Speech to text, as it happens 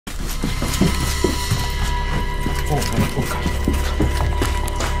Oh,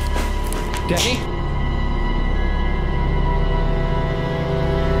 Danny?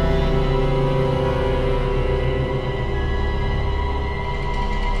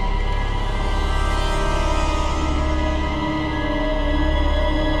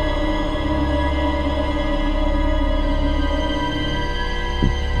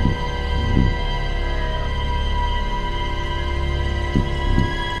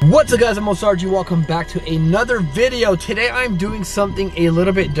 What's up guys, I'm Moe Sargi. Welcome back to another video. Today I'm doing something a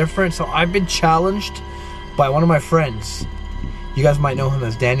little bit different. So I've been challenged by one of my friends. You guys might know him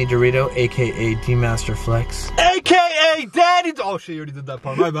as Danny Dorito, aka D-Master Flex. AKA Danny. Oh shit, you already did that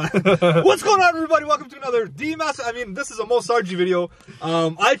part, my bad. What's going on everybody? Welcome to another D-Master. This is a Moe Sargi video.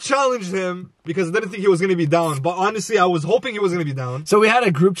 I challenged him because I didn't think he was gonna be down. But honestly, I was hoping he was gonna be down. So we had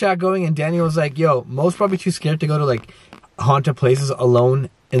a group chat going and Danny was like, yo, Mo's probably too scared to go to like haunted places alone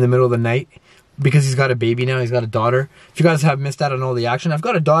in the middle of the night because he's got a baby now. He's got a daughter. If you guys have missed out on all the action, I've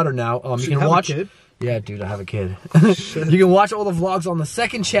got a daughter now. You can watch. A kid? Yeah, dude, I have a kid. You can watch all the vlogs on the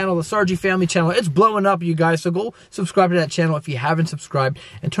second channel, the Sargi family channel. It's blowing up, you guys. So go subscribe to that channel if you haven't subscribed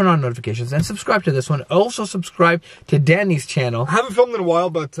and turn on notifications and subscribe to this one. Also subscribe to Danny's channel. I haven't filmed in a while,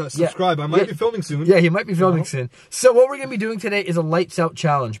 but subscribe. Yeah. I might be filming soon. Yeah, he might be filming soon. So what we're going to be doing today is a lights out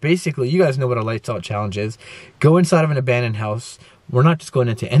challenge. Basically, you guys know what a lights out challenge is. Go inside of an abandoned house. We're not just going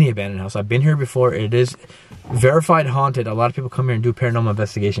into any abandoned house. I've been here before. It is verified haunted. A lot of people come here and do paranormal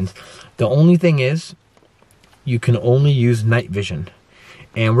investigations. The only thing is, you can only use night vision.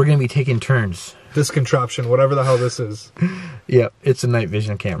 And we're going to be taking turns. This contraption, whatever the hell this is. Yeah, it's a night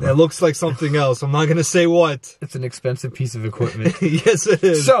vision camera. It looks like something else. I'm not going to say what. It's an expensive piece of equipment. Yes, it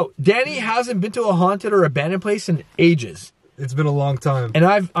is. So, Danny hasn't been to a haunted or abandoned place in ages. It's been a long time.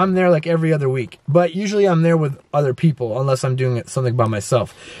 And I'm there like every other week. But usually I'm there with other people unless I'm doing something by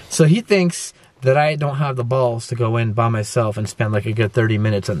myself. So he thinks that I don't have the balls to go in by myself and spend like a good 30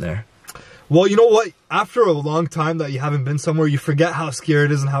 minutes in there. Well, you know what? After a long time that you haven't been somewhere, you forget how scary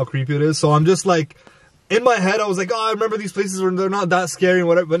it is and how creepy it is. So I'm just like, in my head, I was like, oh, I remember these places where they're not that scary and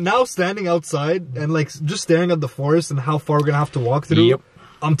whatever. But now standing outside and like just staring at the forest and how far we're going to have to walk through. Yep.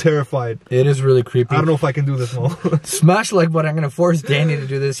 I'm terrified. It is really creepy. I don't know if I can do this, Mo. Smash like button. I'm going to force Danny to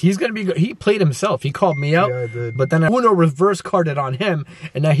do this. He's going to be... He played himself. He called me out. Yeah, I did. But then Uno reverse carded on him.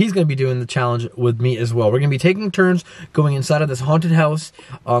 And now he's going to be doing the challenge with me as well. We're going to be taking turns going inside of this haunted house.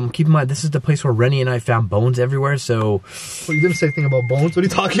 Keep in mind, this is the place where Rennie and I found bones everywhere, so... Well, you didn't say anything about bones. What are you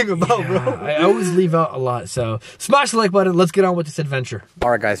talking about, bro? I always leave out a lot, so... Smash the like button. Let's get on with this adventure.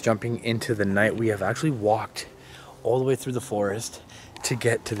 Alright, guys. Jumping into the night. We have actually walked all the way through the forest to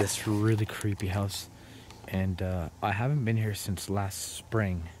get to this really creepy house, and I haven't been here since last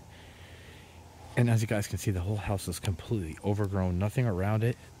spring, and as you guys can see, the whole house is completely overgrown. Nothing around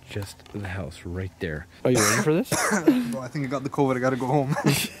it, just the house right there. Are you ready for this? Bro, I think I got the COVID. I gotta go home.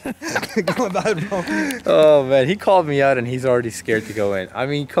 Oh man, he called me out and he's already scared to go in. I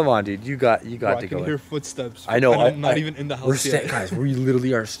mean, come on, dude, you got to go in. I can hear footsteps. I know. I'm not even in the house yet. Guys, we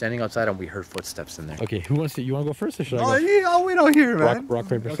literally are standing outside and we heard footsteps in there. Okay, who wants to? You want to go first or should I go? Yeah, I'll wait out here, man. Rock,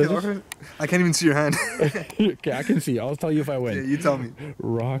 paper, scissors. Okay. I can't even see your hand. Okay, I can see. I'll tell you if I win. Yeah, you tell me.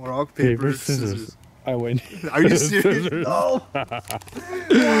 Rock, paper, scissors. I win. Are you serious? No. Oh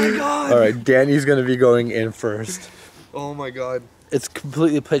my god. Alright, Danny's gonna be going in first. Oh my god. It's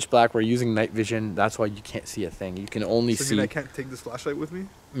completely pitch black. We're using night vision. That's why you can't see a thing. You can only see. I can't take this flashlight with me?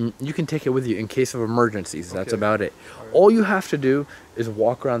 You can take it with you in case of emergencies. Okay. That's about it. Right. All you have to do is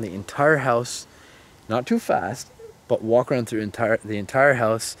walk around the entire house, not too fast, but walk around through the entire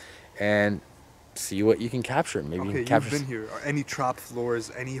house and see what you can capture. Maybe you can capture. You've been here. Are any trap floors,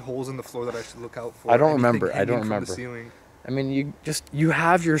 any holes in the floor that I should look out for? I don't remember. I don't From remember. the ceiling? I mean, you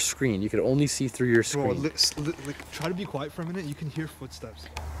have your screen. You can only see through your screen. Bro, try to be quiet for a minute. You can hear footsteps.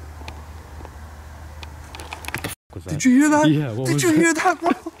 Did you hear that? Yeah. Did you hear that,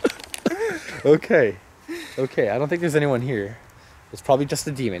 bro? Okay. I don't think there's anyone here. It's probably just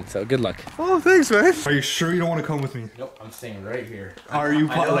a demon, so good luck. Oh, thanks, man. Are you sure you don't want to come with me? Nope, I'm staying right here. Are you,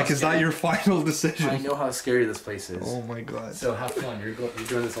 like, is that your final decision? I know how scary this place is. Oh my god. So have fun, you're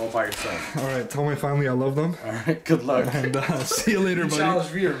doing this all by yourself. Alright, tell my family I love them. Alright, good luck. And see you later, buddy.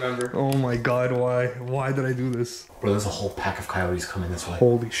 Challenge me, remember. Oh my god, why? Why did I do this? Bro, there's a whole pack of coyotes coming this way.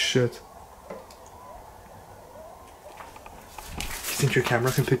 Holy shit. You think your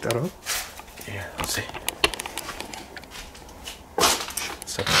camera can pick that up? Yeah, let's see.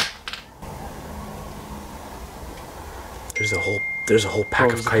 There's a whole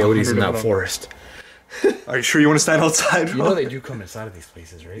pack of coyotes in that forest. Are you sure you want to stand outside, bro? You know they do come inside of these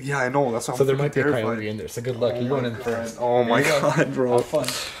places, right? Yeah, I know. That's why so there might be a coyote in there. So good luck. You're going in first. Oh my god, bro. Have fun.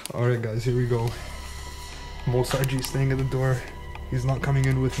 Alright, guys, here we go. Moe Sargi staying at the door. He's not coming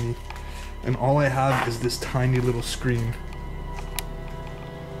in with me. And all I have is this tiny little screen.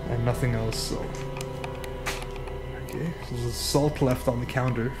 And nothing else, so. Okay, so there's salt left on the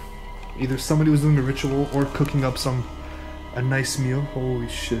counter. Either somebody was doing a ritual or cooking up a nice meal. Holy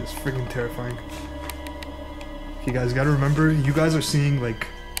shit, it's freaking terrifying. Okay guys, gotta remember, you guys are seeing like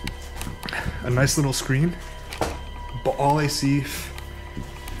a nice little screen, but all I see,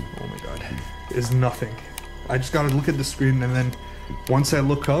 oh my god, is nothing. I just gotta look at the screen, and then once I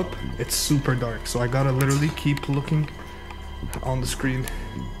look up, it's super dark. So I gotta literally keep looking on the screen.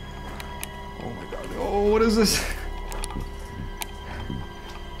 Oh my god, oh, what is this?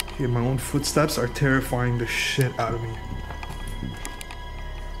 Okay, my own footsteps are terrifying the shit out of me.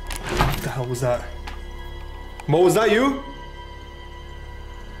 What the hell was that? Mo, was that you?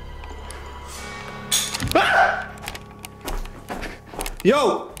 Ah!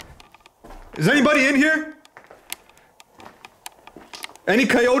 Yo! Is anybody in here? Any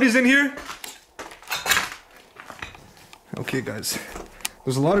coyotes in here? Okay guys,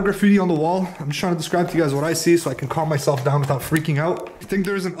 there's a lot of graffiti on the wall. I'm just trying to describe to you guys what I see so I can calm myself down without freaking out. I think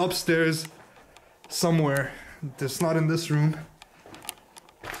there's an upstairs somewhere. It's not in this room.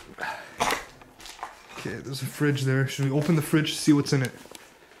 Okay, there's a fridge there. Should we open the fridge to see what's in it?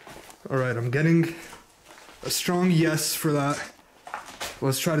 Alright, I'm getting a strong yes for that.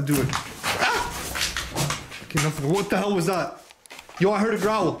 Let's try to do it. Ah! Okay, nothing. What the hell was that? Yo, I heard a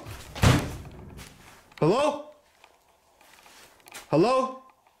growl. Hello? Hello?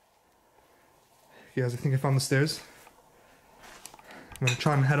 Guys, I think I found the stairs. I'm gonna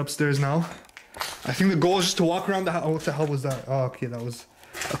try and head upstairs now. I think the goal is just to walk around the house. Oh, what the hell was that? Oh, okay, that was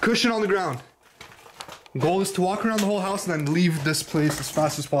a cushion on the ground. Goal is to walk around the whole house and then leave this place as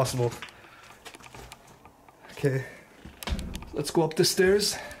fast as possible. Okay. Let's go up the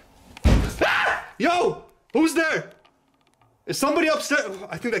stairs. Ah! Yo! Who's there? Is somebody upstairs?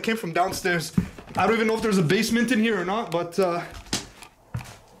 I think that came from downstairs. I don't even know if there's a basement in here or not, but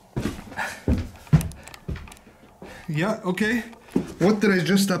yeah, okay. What did I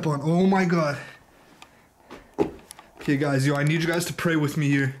just step on? Oh my god. Okay guys, yo, I need you guys to pray with me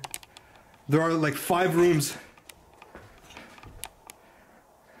here. There are like 5 rooms.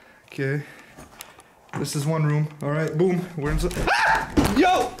 Okay. This is one room. Alright, boom. We're inside. Ah!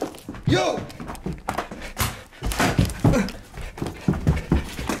 Yo! Yo!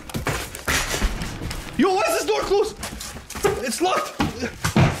 Yo, why is this door closed? It's locked!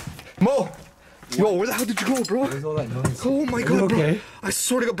 Mo! Yo, where the hell did you go, bro? There's all that noise. Oh my god, bro. Okay. I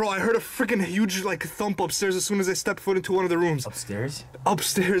swear to god, bro, I heard a freaking huge like thump upstairs as soon as I stepped foot into one of the rooms. Upstairs?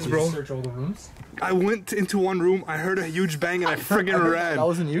 Upstairs, bro. Did you search all the rooms? I went into one room, I heard a huge bang, and I friggin' ran. That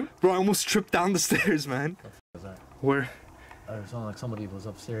wasn't you? Bro, I almost tripped down the stairs, man. What was that? Where? It sounded like somebody was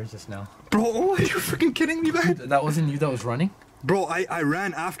upstairs just now. Bro, oh, are you freaking kidding me, man? That wasn't you that was running? Bro, I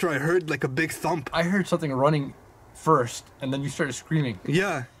ran after I heard like a big thump. I heard something running first, and then you started screaming.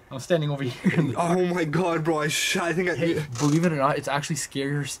 Yeah. I'm standing over here in the dark. Oh my god, bro, I think I... Hey, believe it or not, it's actually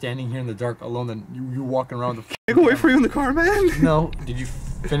scarier standing here in the dark alone than you walking around the... Can I go wait for you in the car, man? No. Did you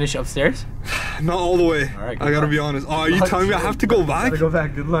finish upstairs? Not all the way. Alright, I gotta be honest. Oh, are you telling me I have to go back? Gotta go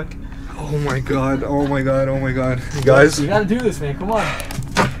back, good luck. Oh my god, oh my god, oh my god. Guys, You gotta do this, man, come on.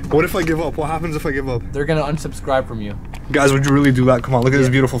 what if I give up? What happens if I give up? They're gonna unsubscribe from you. Guys, would you really do that? Come on, look at this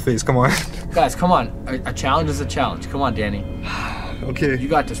beautiful face, come on. Guys, come on. A challenge is a challenge. Come on, Danny. Okay. You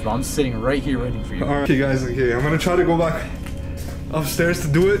got this, bro. I'm sitting right here waiting for you. Alright, okay guys, okay, I'm gonna try to go back upstairs to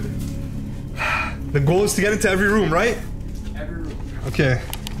do it. The goal is to get into every room, right? Every room. Okay,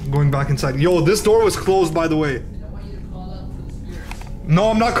 going back inside. Yo, this door was closed, by the way. I want you to call out for the spirits. No,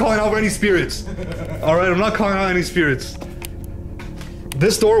 I'm not calling out any spirits. Alright, I'm not calling out any spirits.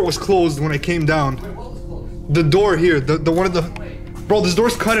 This door was closed when I came down. Wait, what was closed? The door here, the one of the... Wait. Bro, this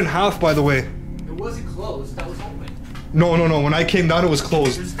door's cut in half, by the way. It wasn't closed. That was open. No, no, no, when I came down it was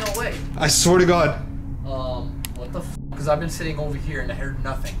closed. There's no way. I swear to god. What the f? Because I've been sitting over here and I heard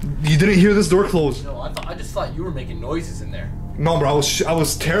nothing. You didn't hear this door close? No, I just thought you were making noises in there. No, bro, I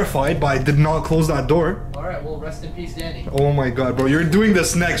was terrified, but I did not close that door. Alright, well, rest in peace, Danny. Oh my god, bro, you're doing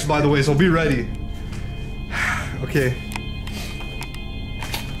this next, by the way, so be ready. Okay.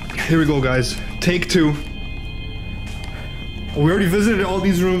 Here we go, guys. Take 2. We already visited all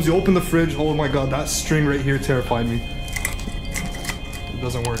these rooms. You open the fridge. Oh my god, that string right here terrified me. It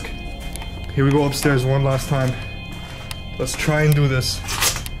doesn't work. Here we go upstairs one last time. Let's try and do this.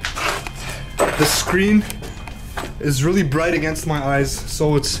 The screen is really bright against my eyes,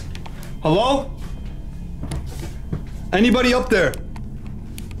 so it's... Hello? Anybody up there?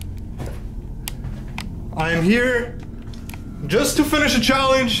 I am here just to finish a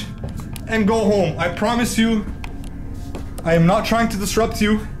challenge and go home. I promise you, I am not trying to disrupt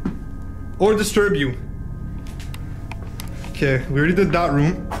you or disturb you. Okay, we already did that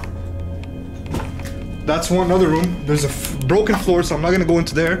room. That's one other room. There's a broken floor, so I'm not gonna go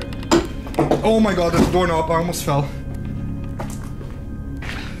into there. Oh my god, there's a doorknob. I almost fell.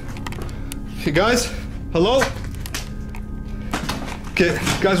 Hey guys, hello? Okay,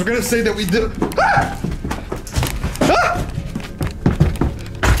 guys, we're gonna say that we did. Ah! Ah!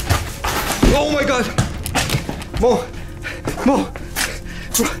 Oh my god! Mo! Bro,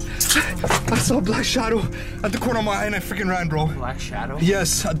 I saw a black shadow at the corner of my eye and I freaking ran, bro. Black shadow?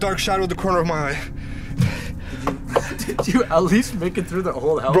 Yes, a dark shadow at the corner of my eye. Did you at least make it through the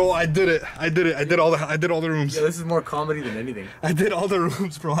whole house? Bro, I did it. I did all the rooms. Yeah, this is more comedy than anything. I did all the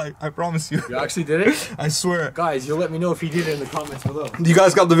rooms, bro. I promise you. You actually did it? I swear. Guys, you'll let me know if you did it in the comments below. You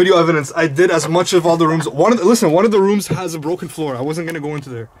guys got the video evidence. I did as much of all the rooms. One of the rooms has a broken floor. I wasn't gonna go into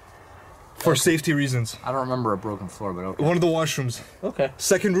there for safety reasons. I don't remember a broken floor, but okay. One of the washrooms. Okay.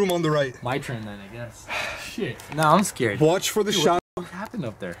 Second room on the right. My turn then, I guess. Shit. Now I'm scared. Watch for the shadow. What happened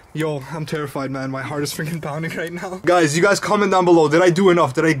up there? Yo, I'm terrified, man. My heart is freaking pounding right now. Guys, you guys comment down below. Did I do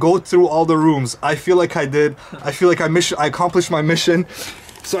enough? Did I go through all the rooms? I feel like I did. I feel like I accomplished my mission.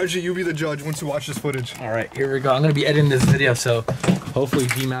 Sergeant, you be the judge once you watch this footage. Alright, here we go. I'm gonna be editing this video, so hopefully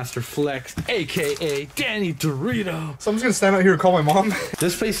D-Master Flex, aka Danny Dorito. So I'm just gonna stand out here and call my mom.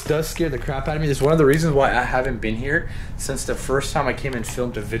 This place does scare the crap out of me. This is one of the reasons why I haven't been here since the first time I came and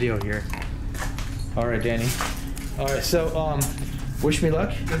filmed a video here. Alright, Danny. Alright, so, wish me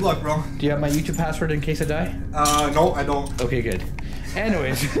luck. Good luck, bro. Do you have my YouTube password in case I die? No, I don't. Okay, good.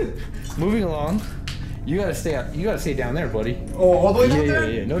 Anyways, moving along. You gotta stay down there, buddy. Oh, all the way down there?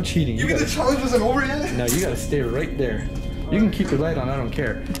 Yeah. No cheating. You mean the challenge isn't over yet? No, you gotta stay right there. You can keep your light on, I don't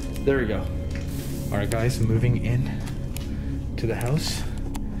care. There we go. Alright guys, moving in to the house.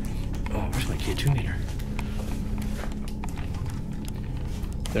 Oh, where's my K2 meter?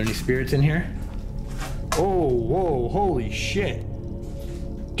 Are there any spirits in here? Oh, whoa, holy shit.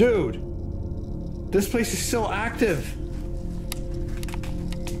 Dude, this place is so active.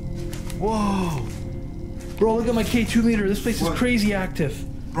 Whoa. Bro, look at my K2 meter. This place is crazy active.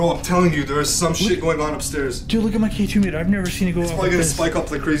 Bro, I'm telling you, there is some shit going on upstairs. Dude, look at my K2 meter. I've never seen it go up. It's probably gonna spike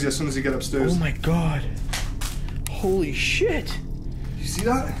up like crazy as soon as you get upstairs. Oh my god. Holy shit. You see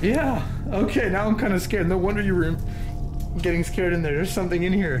that? Yeah. Okay, now I'm kind of scared. No wonder you were getting scared in there. There's something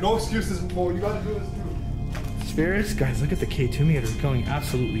in here. No excuses, Mo. You gotta do this too. Spirits? Guys, look at the K2 meter going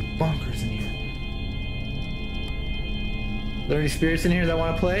absolutely bonkers in here. Are there any spirits in here that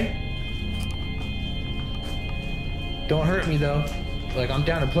want to play? Don't hurt me though. Like, I'm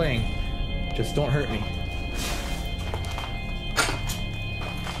down to playing. Just don't hurt me.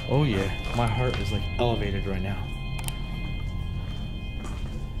 Oh yeah, my heart is like elevated right now.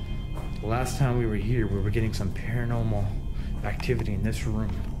 The last time we were here, we were getting some paranormal activity in this room.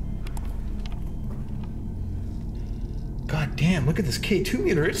 God damn, look at this K2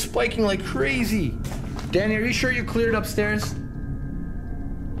 meter. It's spiking like crazy. Danny, are you sure you cleared upstairs?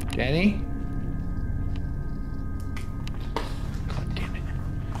 Danny? God damn it.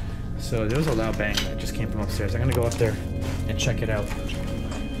 So there was a loud bang that just came from upstairs. I'm gonna go up there and check it out.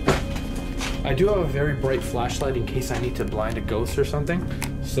 I do have a very bright flashlight in case I need to blind a ghost or something.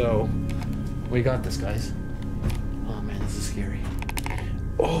 So, we got this, guys. Oh man, this is scary.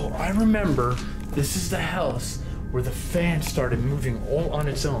 Oh, I remember this is the house where the fan started moving all on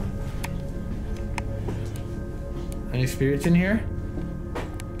its own. Any spirits in here?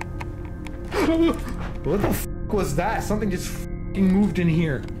 What the f was that? Something just f***ing moved in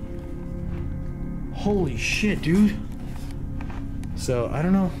here. Holy shit, dude. So, I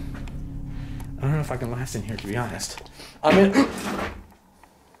don't know if I can last in here, to be honest. I mean,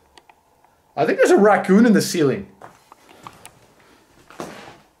 I think there's a raccoon in the ceiling.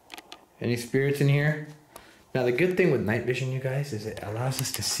 Any spirits in here? Now, the good thing with night vision, you guys, is it allows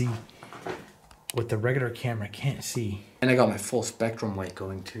us to see what the regular camera can't see. And I got my full spectrum light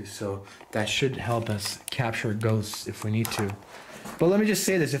going too, so that should help us capture ghosts if we need to. But let me just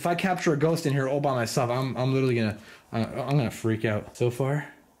say this, if I capture a ghost in here all by myself, I'm literally gonna, I'm gonna freak out. So far,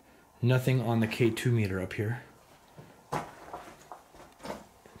 nothing on the K2 meter up here.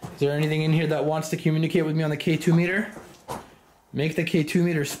 Is there anything in here that wants to communicate with me on the K2 meter? Make the K2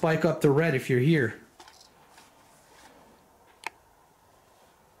 meter spike up the red if you're here.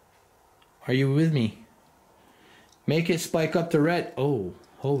 Are you with me? Make it spike up the red. Oh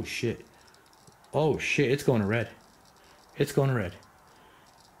shit. Oh shit, it's going to red. It's going to red.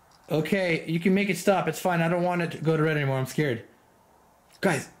 Okay, you can make it stop. It's fine. I don't want it to go to red anymore. I'm scared.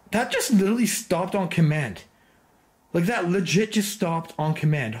 Guys, that just literally stopped on command. Like that legit just stopped on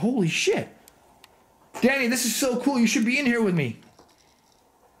command. Holy shit. Danny, this is so cool. You should be in here with me.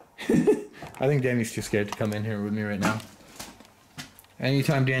 I think Danny's too scared to come in here with me right now.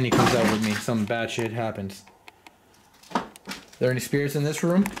 Anytime Danny comes out with me, some bad shit happens. There any spirits in this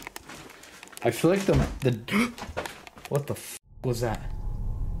room? I feel like the what the f was that?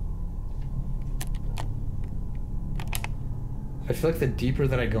 I feel like the deeper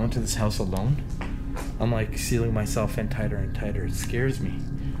that I go into this house alone, I'm like sealing myself in tighter and tighter. It scares me.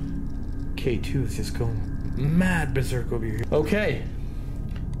 K2 is just going mad berserk over here. Okay.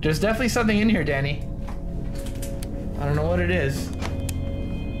 There's definitely something in here, Danny. I don't know what it is.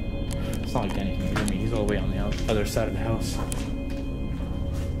 It's not like Danny can hear me. He's all the way on the other side of the house.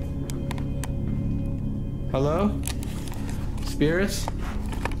 Hello? Spirits?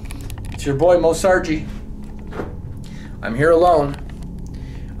 It's your boy, Moe Sargi. I'm here alone.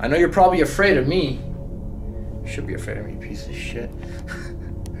 I know you're probably afraid of me. You should be afraid of me, piece of shit.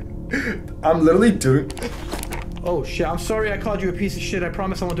 I'm literally doing... Oh shit, I'm sorry I called you a piece of shit. I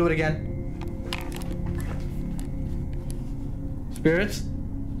promise I won't do it again. Spirits?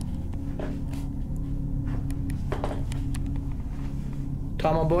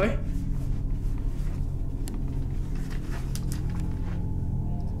 Tomo boy?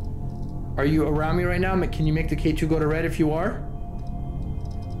 Are you around me right now? Can you make the K2 go to red if you are?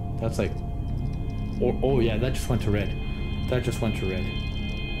 That's like... Oh yeah, that just went to red. That just went to red.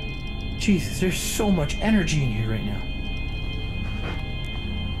 Jesus, there's so much energy in here right now.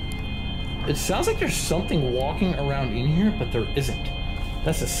 It sounds like there's something walking around in here, but there isn't.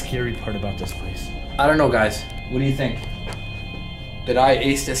 That's the scary part about this place. I don't know, guys. What do you think? Did I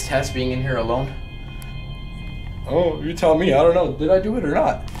ace this test being in here alone? Oh, you tell me. I don't know. Did I do it or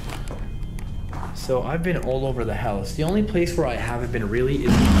not? So I've been all over the house. The only place where I haven't been really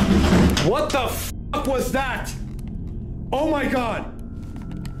is... What the fuck was that? Oh my god!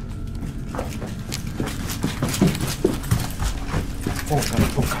 Oh god,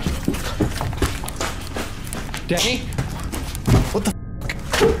 oh god. Danny? What the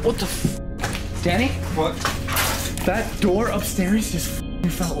fuck? What the fuck? Danny? What? That door upstairs just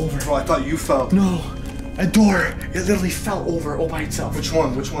fell over. Bro, I thought you fell. No, a door. It literally fell over all by itself. Which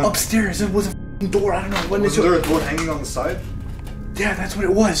one? Which one? Upstairs. It was a door. I don't know. When was there a door hanging on the side? Yeah, that's what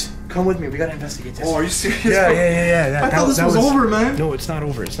it was. Come with me. We gotta investigate this. Oh, are you serious? Yeah. I thought this was over, man. No, it's not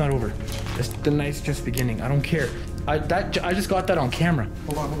over. It's not over. The night's just beginning. I don't care. I just got that on camera.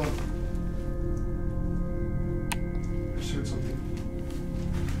 Hold on. I just heard something.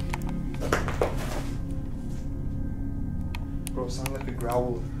 Bro, it sounded like a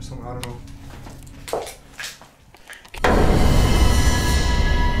growl or something. I don't know.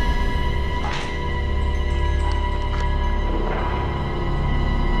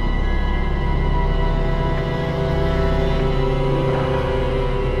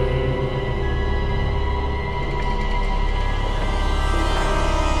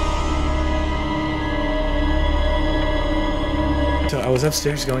 So I was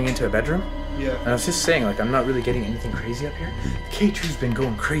upstairs going into a bedroom. Yeah. And I was just saying, like, I'm not really getting anything crazy up here. The K2's been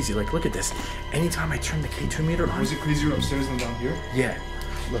going crazy. Like, look at this. Anytime I turn the K2 meter on... Was it crazier upstairs than down here? Yeah.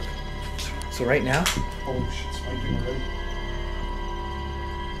 Look. So right now... Oh shit, spiking already.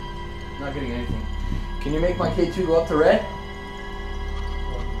 Not getting anything. Can you make my K2 go up to red?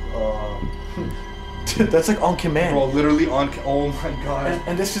 Dude, that's like on command. Bro, literally on... Oh my god.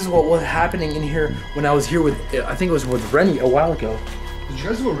 And this is what was happening in here when I was here with... I think it was with Rennie a while ago. Did you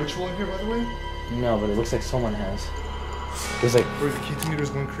guys do a ritual in here, by the way? No, but it looks like someone has. There's like... Bro, the K2 meter's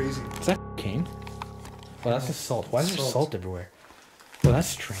going crazy. Is that cane? Well, that's just salt. Why is there salt everywhere? Well, that's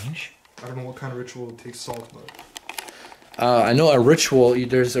strange. I don't know what kind of ritual takes salt, but... I know a ritual.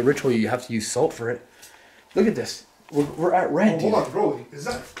 There's a ritual you have to use salt for it. Look at this. We're at red. Oh, hold on, bro. Does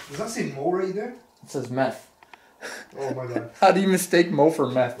that say Moe right there? It says meth. Oh my god. How do you mistake Moe for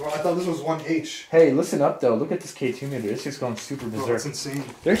meth? Bro, I thought this was 1H. Hey, listen up though. Look at this K2 meter. It's just going super Bro, berserk. that's insane.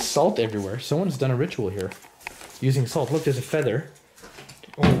 There's salt everywhere. Someone's done a ritual here using salt. Look, there's a feather.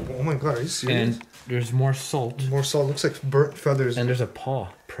 Oh my god, are you serious? And there's more salt. More salt. Looks like burnt feathers. And there's a paw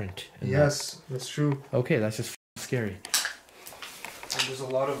print. Yes, that's true. Okay, that's just scary. And there's a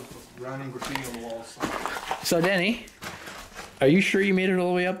lot of random graffiti on the walls. So, Danny, are you sure you made it all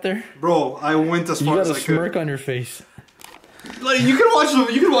the way up there? Bro, I went as far as I could. You got a smirk on your face. Like, you can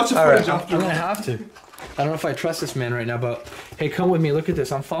watch the footage after. I'm gonna have to. I don't know if I trust this man right now, but hey, come with me. Look at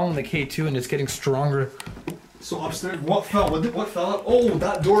this. I'm following the K2 and it's getting stronger. So upstairs, what fell? What fell out? Oh,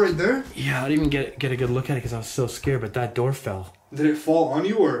 that door right there? Yeah, I didn't even get a good look at it because I was so scared, but that door fell. Did it fall on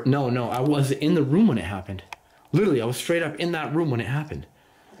you or? No, I was in the room when it happened. Literally, I was straight up in that room when it happened.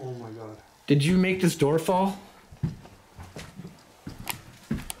 Oh my god. Did you make this door fall?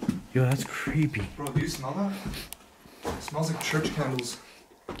 Yo, that's creepy. Bro, do you smell that? It smells like church candles.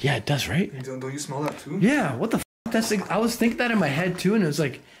 Yeah, it does, right? Don't you smell that too? Yeah, what the f? That's like, I was thinking that in my head too, and it was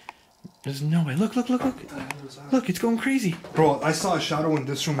like, there's no way. Look. Look, it's going crazy. Bro, I saw a shadow in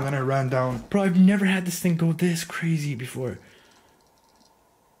this room and then I ran down. Bro, I've never had this thing go this crazy before.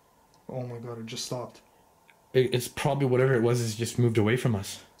 Oh my god, it just stopped. It's probably whatever it was is just moved away from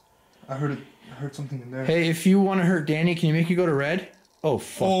us. I heard something in there. Hey, if you want to hurt Danny, can you make me go to red? Oh,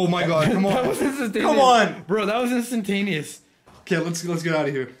 fuck. Oh my god, come on. That was instantaneous. Come on! Bro, that was instantaneous. Okay, let's get out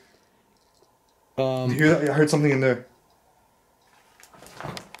of here. You hear that? I heard something in there.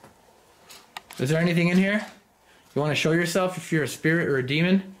 Is there anything in here? You want to show yourself if you're a spirit or a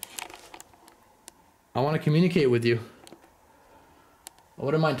demon? I want to communicate with you. I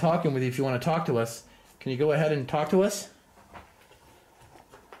wouldn't mind talking with you if you want to talk to us. Can you go ahead and talk to us?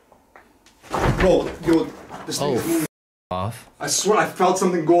 Bro, yo, this thing is moving. Off. I swear I felt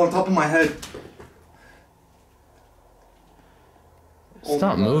something go on top of my head.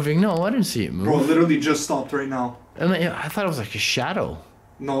 Stop moving. No, I didn't see it move. Bro, literally just stopped right now. I thought it was like a shadow.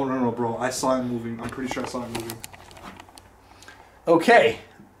 No, bro. I saw it moving. I'm pretty sure I saw it moving. Okay.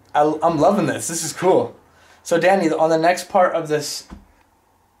 I'm loving this. This is cool. So, Danny, on the next part of this...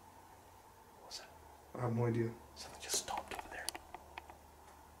 What's that? I have no idea. Something just stopped over there.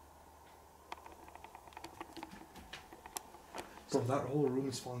 Bro, that whole room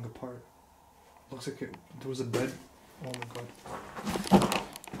is falling apart. Looks like there was a bed. Oh my god.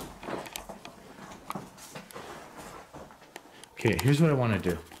 Okay, here's what I want to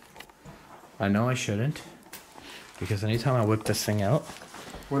do. I know I shouldn't, because anytime I whip this thing out,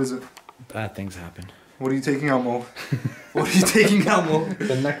 What is it? bad things happen. What are you taking out, Mo? What are you taking out, Mo?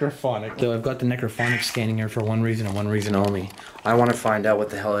 The necrophonic. So I've got the necrophonic scanning here for one reason and one reason only. I want to find out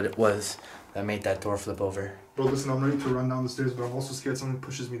what the hell it was that made that door flip over. Bro, listen, I'm ready to run down the stairs, but I'm also scared someone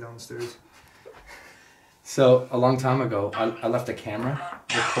pushes me down the stairs. So, a long time ago, I left a camera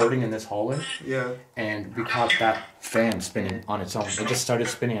recording in this hallway. Yeah. And we caught that fan spinning on its own. It just started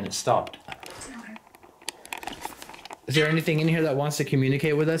spinning and it stopped. Is there anything in here that wants to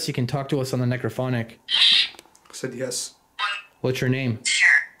communicate with us? You can talk to us on the necrophonic. I said yes. What's your name?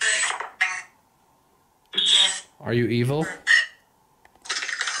 Are you evil?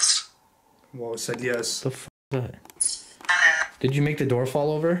 Well, I said yes. The f is that? Did you make the door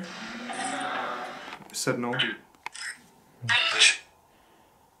fall over? I said no.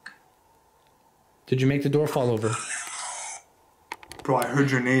 Did you make the door fall over? Bro, I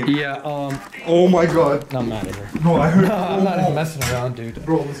heard your name. Yeah, Oh my god. no, I'm out of here. No, I heard. No, I'm not even messing around, dude.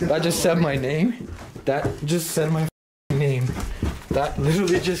 Bro, let's get That just said my name. That just said my name. That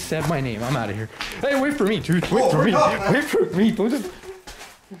literally just said my name. I'm out of here. Hey, wait for me, dude. Wait for me. Wait for me. Don't just...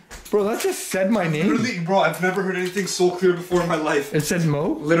 Bro, that just said my name. Literally, bro, I've never heard anything so clear before in my life. It said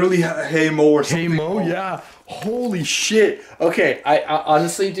Mo? Literally, hey Mo or something. Hey Mo, yeah. Holy shit. Okay, I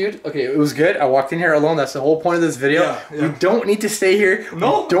honestly, dude, okay, it was good. I walked in here alone. That's the whole point of this video. Yeah. We don't need to stay here.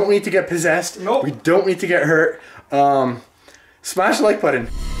 No. We don't need to get possessed. No. We don't need to get hurt. Smash the like button.